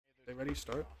Okay, ready?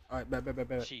 Start. All right,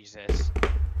 bet. Jesus.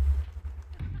 Of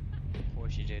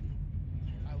course you did.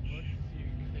 I looked to see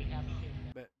if they have a kid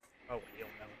that Bet. Oh wait, you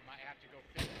don't know. might have to go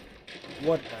fix it.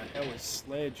 What the hell is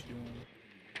Sledge doing?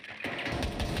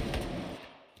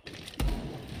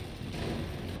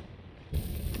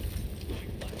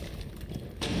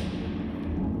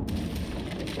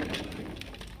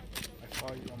 I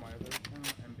follow you on my other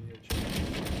account, MBH.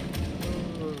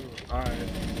 Oh, alright.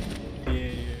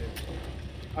 Yeah.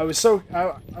 I was so.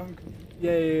 I'm.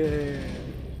 Yeah.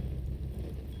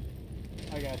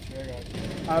 I got you.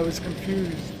 I was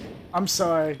confused. I'm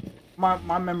sorry.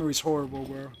 My memory's horrible,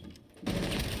 bro.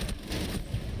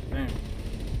 Damn.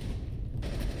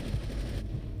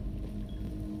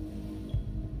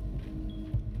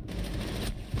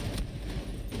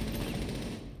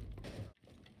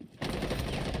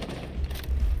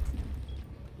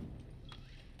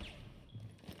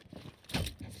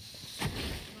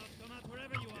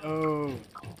 Oh.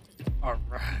 All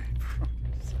right.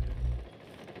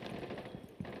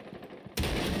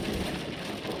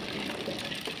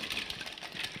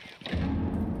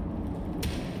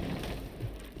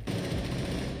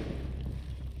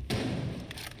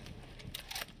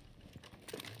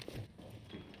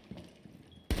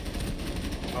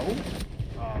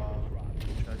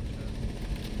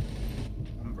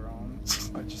 I'm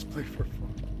bronze. I just play for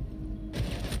fun.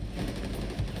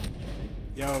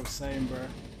 Yo, same, bro.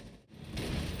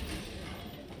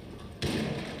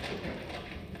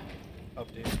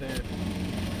 Update there.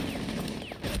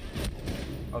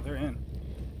 Oh, they're in.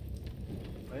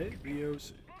 Play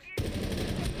VO6.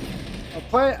 I'll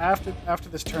play it after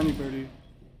this tourney, birdie.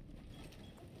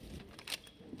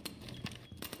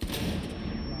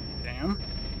 Damn.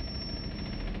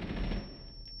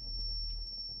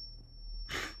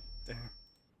 Damn.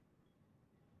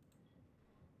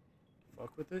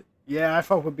 Fuck with it? Yeah, I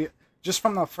fuck with it. Just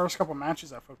from the first couple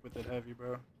matches, I fuck with it heavy,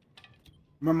 bro.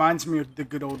 Reminds me of the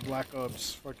good old Black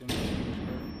Ops fucking games,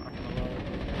 bro. Not gonna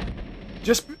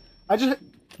lie, bro.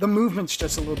 The movement's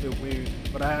just a little bit weird,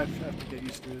 but I have to get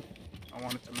used to it. I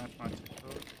want it to match my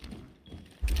TikTok.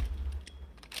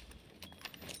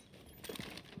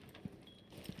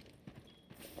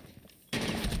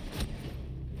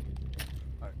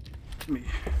 Alright, me.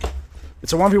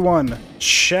 It's a 1v1.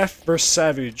 Chef versus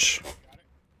Savage.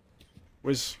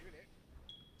 Where's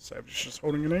Savage just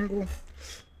holding an angle?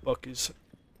 Buck is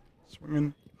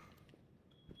swinging.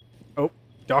 Oh,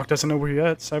 Doc doesn't know where he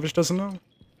at. Savage doesn't know.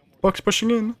 Buck's pushing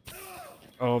in.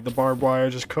 Oh, the barbed wire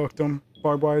just cooked him.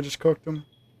 Barbed wire just cooked him.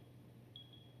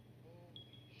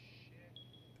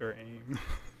 Their aim.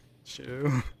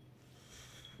 Chill.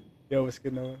 Yo, what's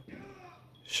good, Noah?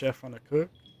 Chef on a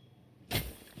cook.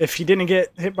 If he didn't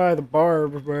get hit by the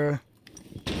barb, bruh,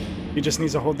 he just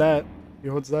needs to hold that. If he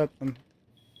holds that, then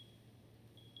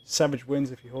Savage wins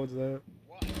if he holds that.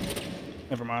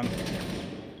 Never mind.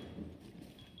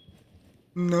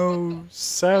 No,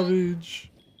 Savage.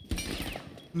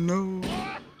 No.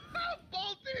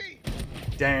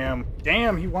 Damn,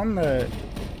 he won that.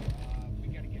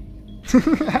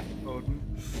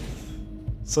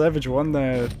 Savage won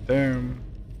that. Damn.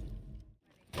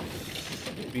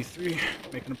 B3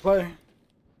 making a play.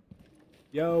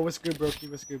 Yo, what's good,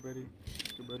 Brokey? What's good, buddy?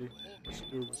 What's good, buddy?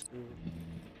 What's good?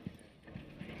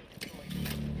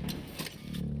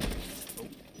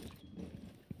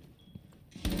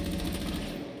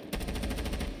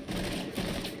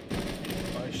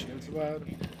 Oh, shield's loud.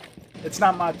 It's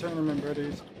not my tournament,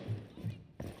 brothers.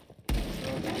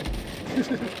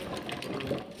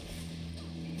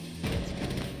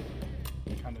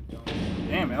 Kind of dumb.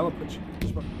 Damn, Ella put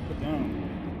down.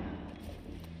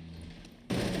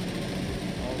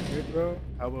 All good, bro.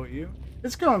 How about you?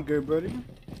 It's going good, buddy.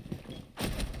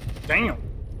 Damn.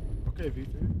 Okay,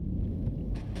 V3.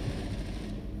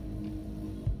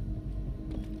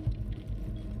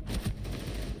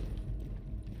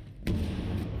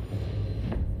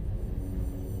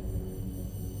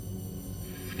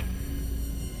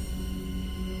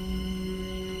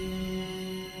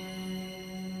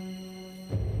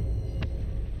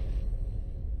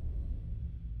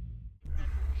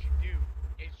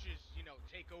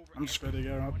 I'm just ready to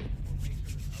go up.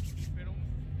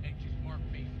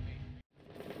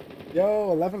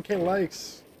 Yo, 11K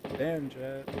likes. Damn,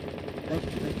 Chad. Thank you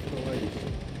for the likes.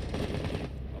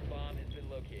 A bomb has been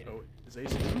located. Oh, is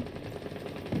Ace in?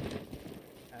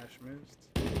 Ash missed.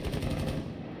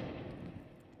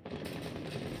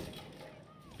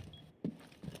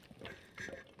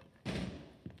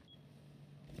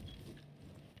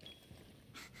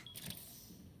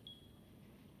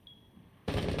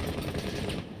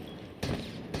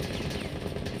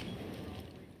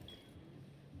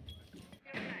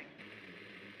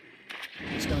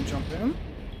 gonna jump in.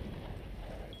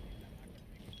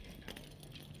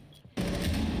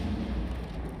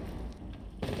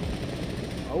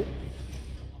 Oh.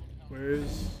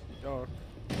 Where's Doc?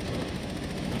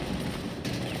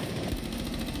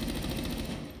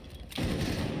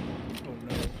 Oh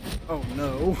no. Oh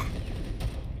no.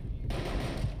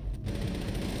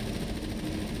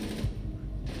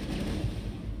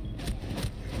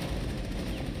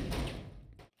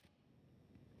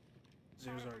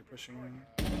 Zero's already pushing in.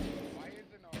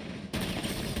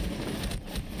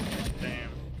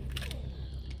 Damn.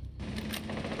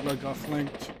 Blood got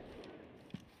flanked.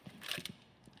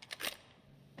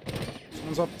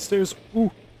 Someone's up the stairs.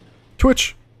 Ooh.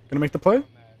 Twitch. Gonna make the play?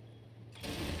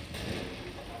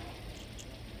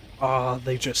 Ah,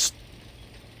 they just...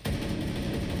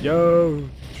 Yo!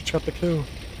 Twitch got the kill.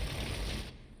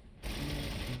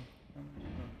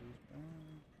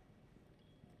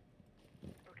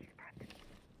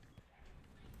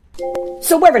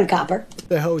 So we're in copper. What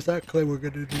the hell is that clay we're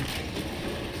gonna do?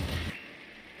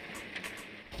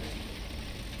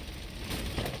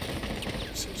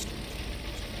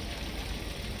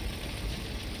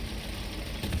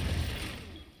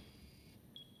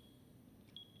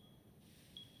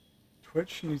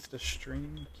 Twitch needs to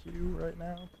stream queue right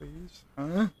now, please.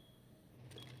 Huh?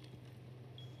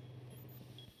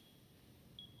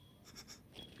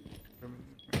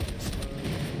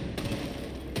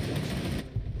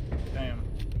 Damn.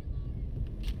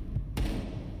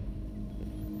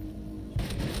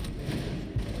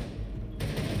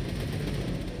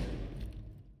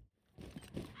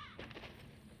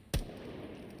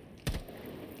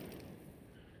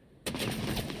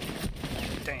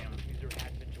 Damn. User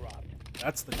has been dropped.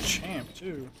 That's the champ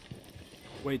too.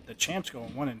 Wait, the champ's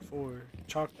going 1 and 4.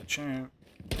 Chalk the champ.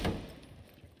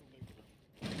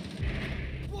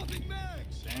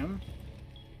 Damn.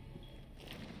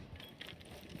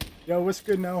 Yo, what's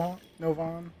good,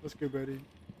 Novan? What's good, buddy?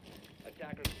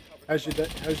 Attackers recovered.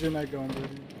 How's your night going,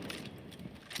 buddy?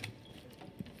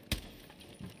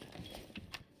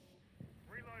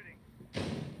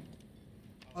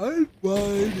 I'm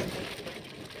fine.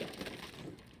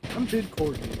 I'm Big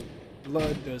Corgi.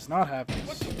 Blood does not have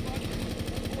this.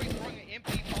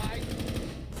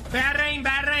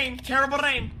 Bad rain, terrible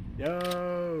rain.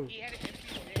 Yo,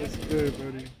 what's good,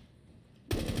 buddy?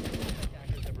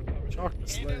 Attackers have recovered. Chalk the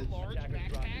sledge. Attackers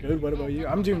dropped. Good, what about you?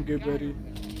 I'm doing good, buddy.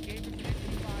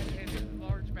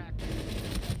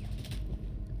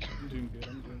 I'm doing good,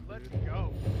 Let's good.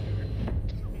 go.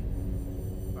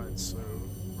 Alright, so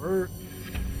we're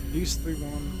these 3-1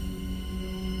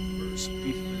 versus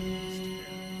B3.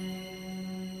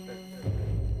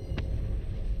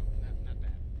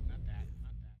 Not that.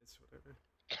 It's whatever.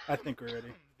 I think we're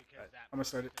ready. Alright, I'm gonna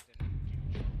start it.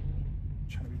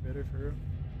 Trying to be better for real.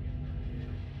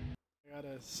 I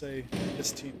gotta say,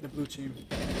 this team, the blue team.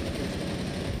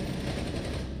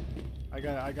 I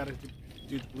gotta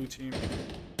do the blue team.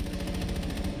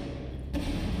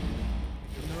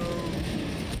 No.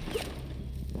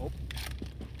 Oh.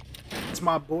 It's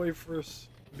my boy first.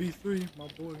 V3, my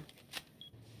boy.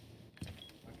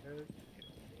 Okay.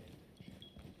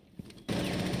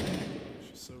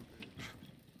 She's so good.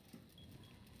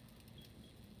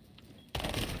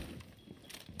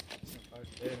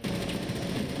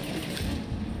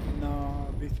 No,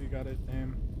 V3 got it,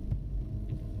 damn.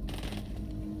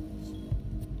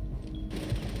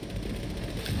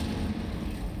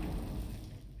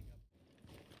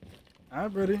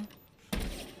 Alright, buddy.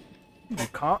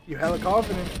 You hella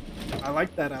confident. I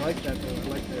like that though. I like that.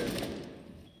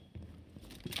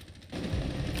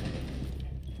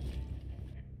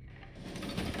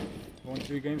 Won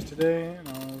 3 games today, and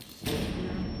I'll see you.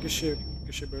 Good shit,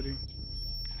 buddy.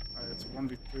 Alright, it's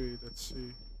 1v3. Let's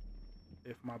see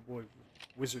if my boy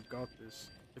Wizard got this.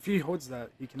 If he holds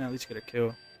that, he can at least get a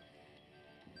kill.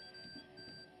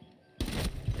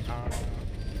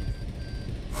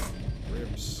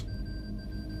 Rips.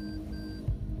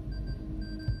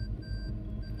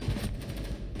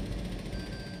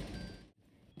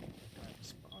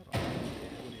 Spot on.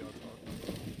 What are y'all talking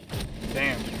about?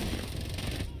 Damn.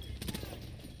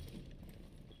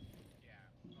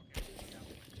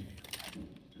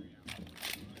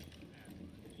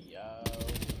 Yo.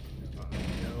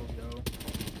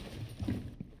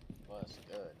 What's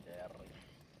good, Daddy?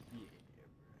 Yeah,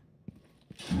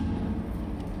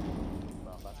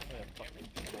 Bro, I'm about to play a fucking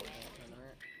Fortnite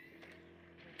tournament.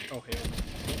 bro. Oh, hell.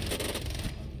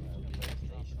 On the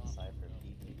PlayStation Cypher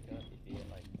DZ Cup, if you get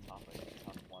like top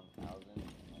 1,000,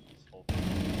 like this whole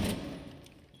thing.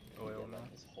 Oh, hell no.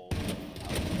 This whole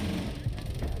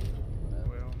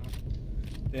Well, no.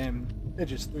 Damn, they're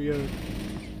just 3-0.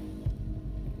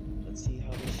 Let's see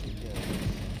how this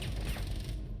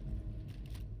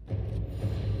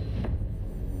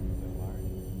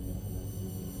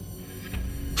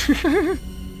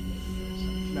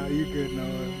No, you good,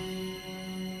 Noah.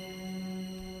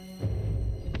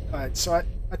 Alright, so I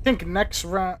think next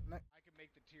round. I can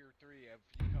make the tier 3 if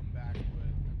you come back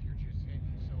with if you're just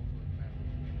hitting silver and metal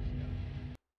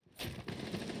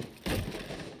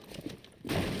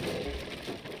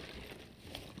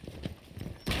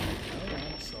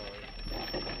I'm sorry.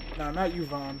 No, not you,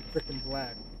 Vaughn. Freaking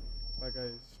black. That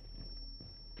guy's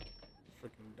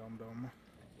freaking dumb.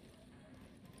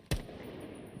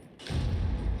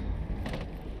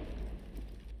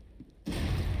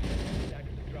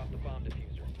 Attackers have dropped the bomb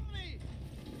diffuser.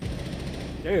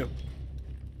 Damn.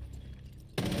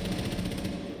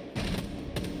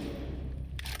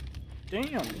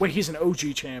 Damn. Wait, he's an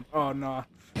OG champ. Oh, nah.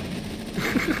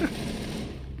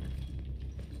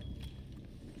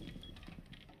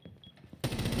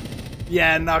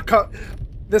 Yeah, no.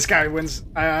 This guy wins.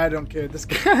 I don't care. This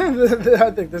guy.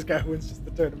 I think this guy wins just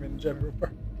the tournament in general.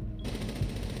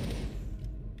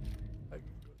 Like,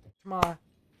 to my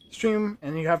stream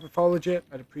and you haven't followed yet,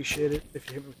 I'd appreciate it if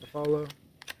you hit me with the follow.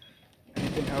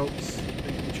 Anything helps.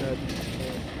 Thank you, Chad.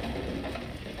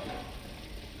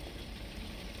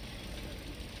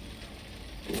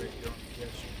 Wait, you don't,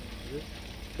 yes, you can do it.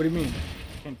 What do you mean?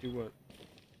 Can't do what?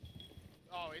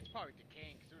 Oh, it's probably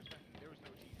decaying because there was no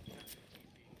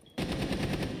TC.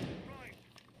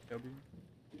 W?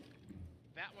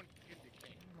 That one is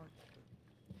decaying.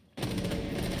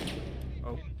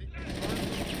 Oh.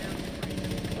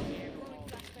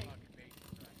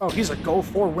 Oh, he's a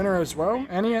GO4 winner as well?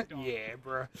 And he, yeah,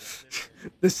 bro.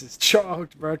 This is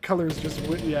chalked, bro. Colors just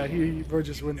win. Yeah, bro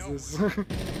just wins this. For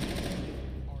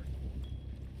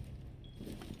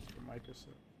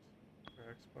Microsoft, for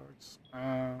Xbox.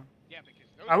 Yeah, because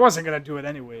I wasn't gonna do it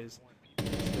anyways.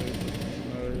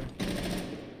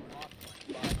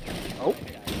 Oh.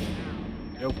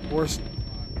 Yo, Boris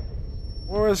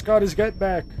got his get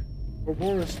back. Or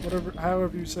Boris, whatever,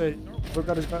 however you say. Bro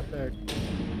got his gut back.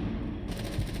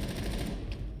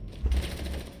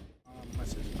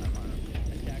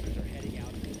 Attackers are heading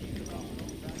out to the diffuser bomb.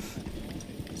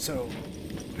 So,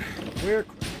 where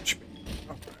crouch me?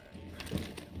 Okay.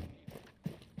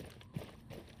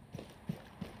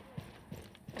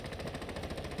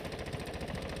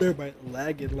 Thermite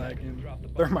lagging.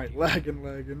 Thermite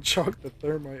lagging. Chalk the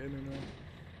thermite in and out.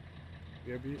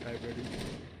 BRB, I ready.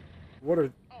 What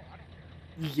are...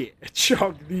 Yeah,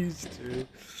 chalk these two.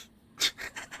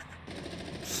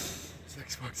 This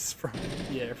Xbox is from...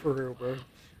 Yeah, for real, bro.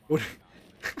 What...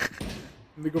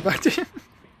 Let me go back to him.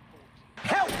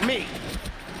 Help me!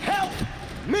 Help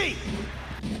me!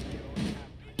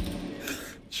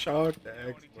 Chalk the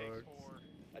Xbox.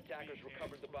 Attackers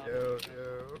recovered the bomb. Yo.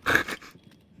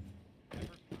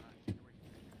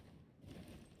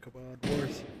 Come on,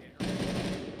 boys.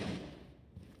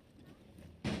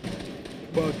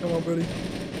 Come on, buddy.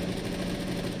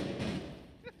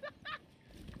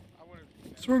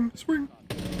 Swing.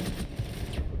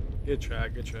 Good try.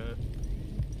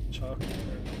 Chalk.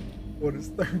 What is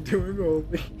third doing,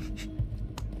 Oldie?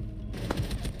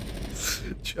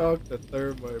 Chalk the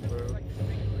thermite, bro.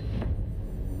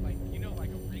 Like, you know,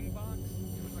 like a ring box?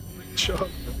 It was like a ring box. Chalk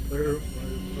the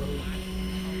thermite, bro.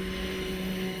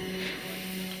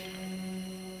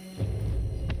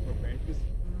 What rank is he?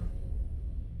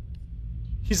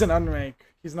 He's an unrank.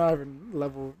 He's not even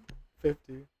level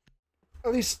 50.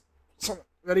 At least,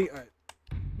 ready? Alright.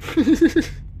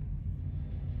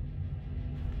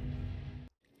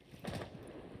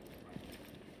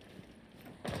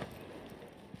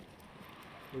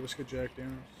 What's good, Jack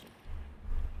Daniels?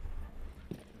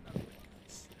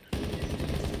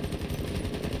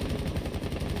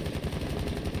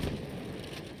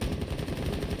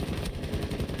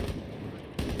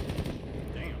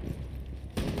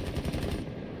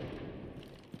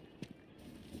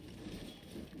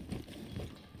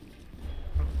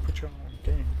 Put you on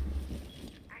game.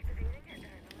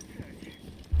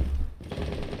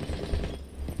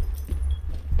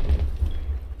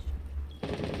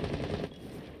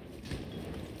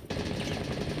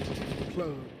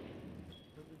 Plug.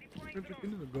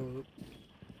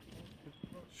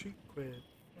 Sheet quid.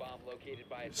 Bomb located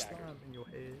by Slime attackers. in your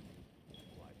head.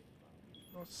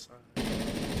 No side.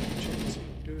 Chance to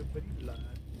do it, but he lied.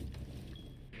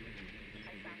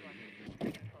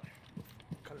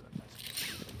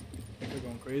 They're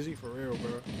going crazy for real,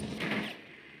 bro.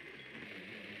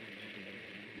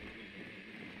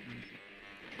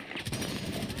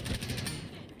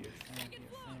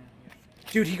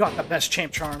 Dude, he got the best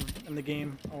champ charm in the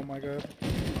game. Oh my god.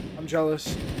 I'm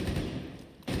jealous.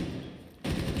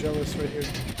 I'm jealous right here.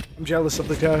 I'm jealous of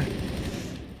the guy.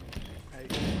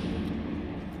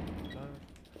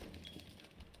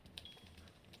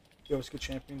 let's get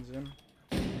champions in.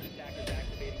 Attackers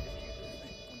activating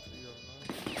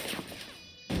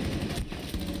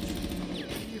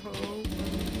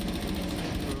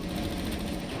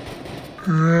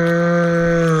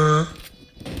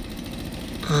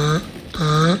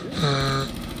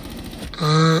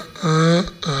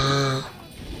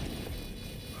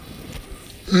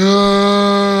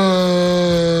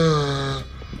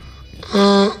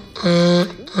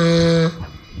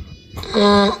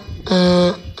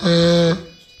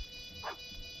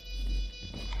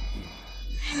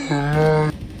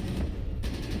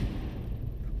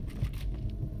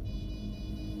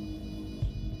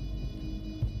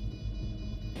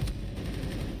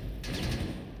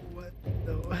What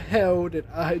the hell did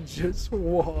I just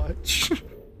watch? the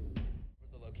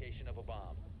location of a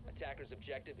bomb. Attacker's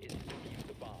objective is to defuse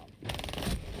the bomb.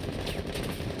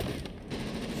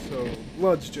 So,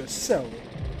 blood's just selling.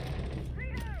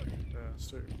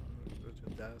 Bastard. Such a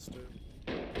dastard.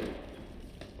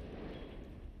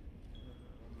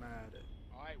 Mad.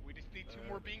 Alright, we just need 2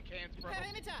 more bean cans, bro.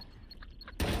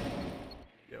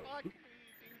 Yo, Fuck me,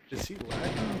 dude. is he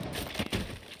lagging?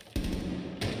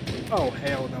 Oh,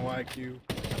 hell no, IQ.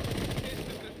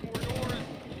 Into the corridors.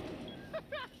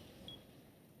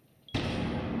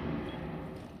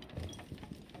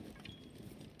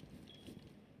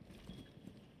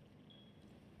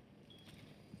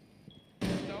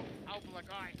 So, I'll be like,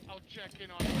 alright, I'll check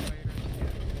in on you later.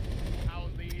 I'll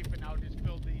leave and I'll just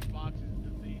fill these boxes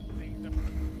and these things up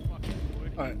with fucking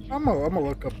wood. Alright, I'm gonna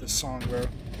look up this song, bro.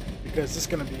 Because it's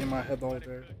gonna be in my head all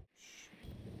day.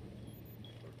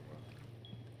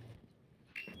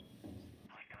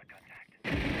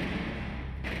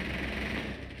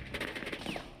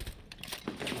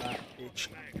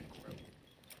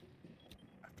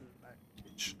 After that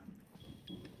bitch.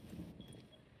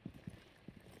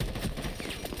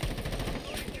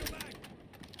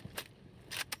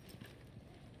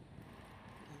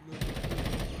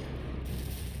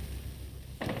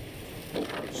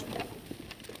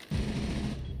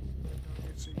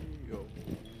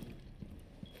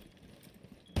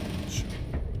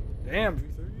 Damn,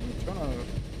 V3, turn on.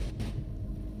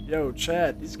 Yo,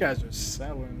 chat, these guys are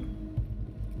selling.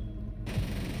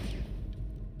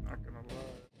 Not gonna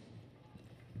lie.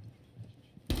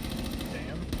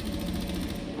 Damn.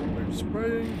 They're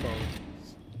spraying bullets.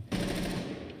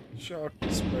 Shock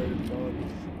the spraying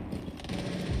bullets.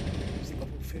 It's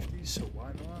level 50, so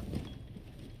why not?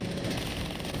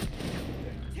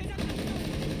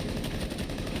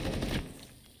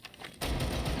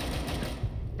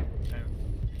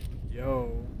 Yo,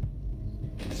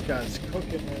 this guy's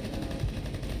cooking right now.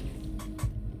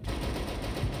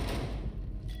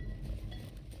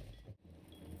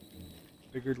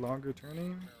 Bigger, longer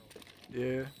turning?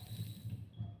 Yeah.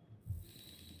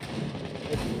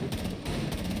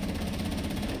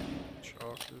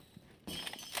 Chocolate.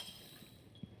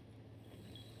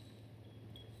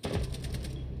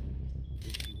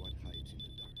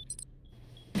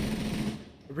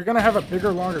 If we're gonna have a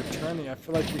bigger, longer tourney, I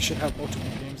feel like we should have multiple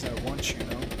games at once, you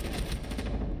know?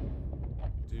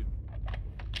 Dude.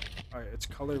 Alright, it's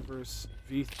color versus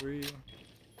V3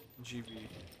 and GV.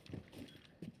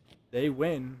 They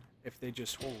win if they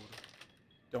just hold.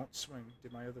 Don't swing.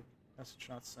 Did my other message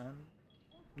not send?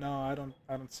 No, I don't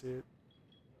see it.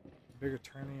 Bigger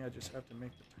tourney, I just have to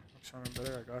make the tournament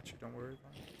better. I got you, don't worry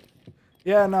about it.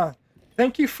 Yeah, nah.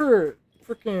 Thank you for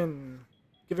freaking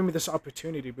giving me this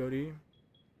opportunity, Brody.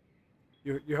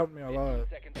 You helped me a lot.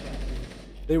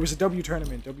 There was a W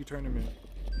tournament. 10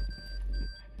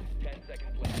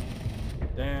 seconds left.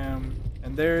 Damn.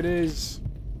 And there it is.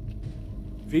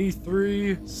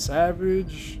 V3,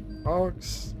 Savage,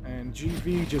 Hawks, and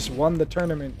GV just won the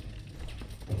tournament.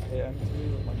 Hey, I'm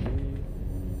with my B.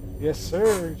 Yes,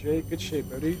 sir, Jake. Good shape,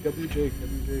 buddy. W Jake.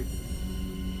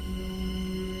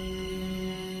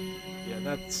 Yeah,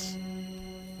 that's...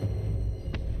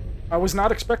 I was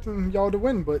not expecting y'all to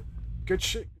win, but good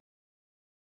shit.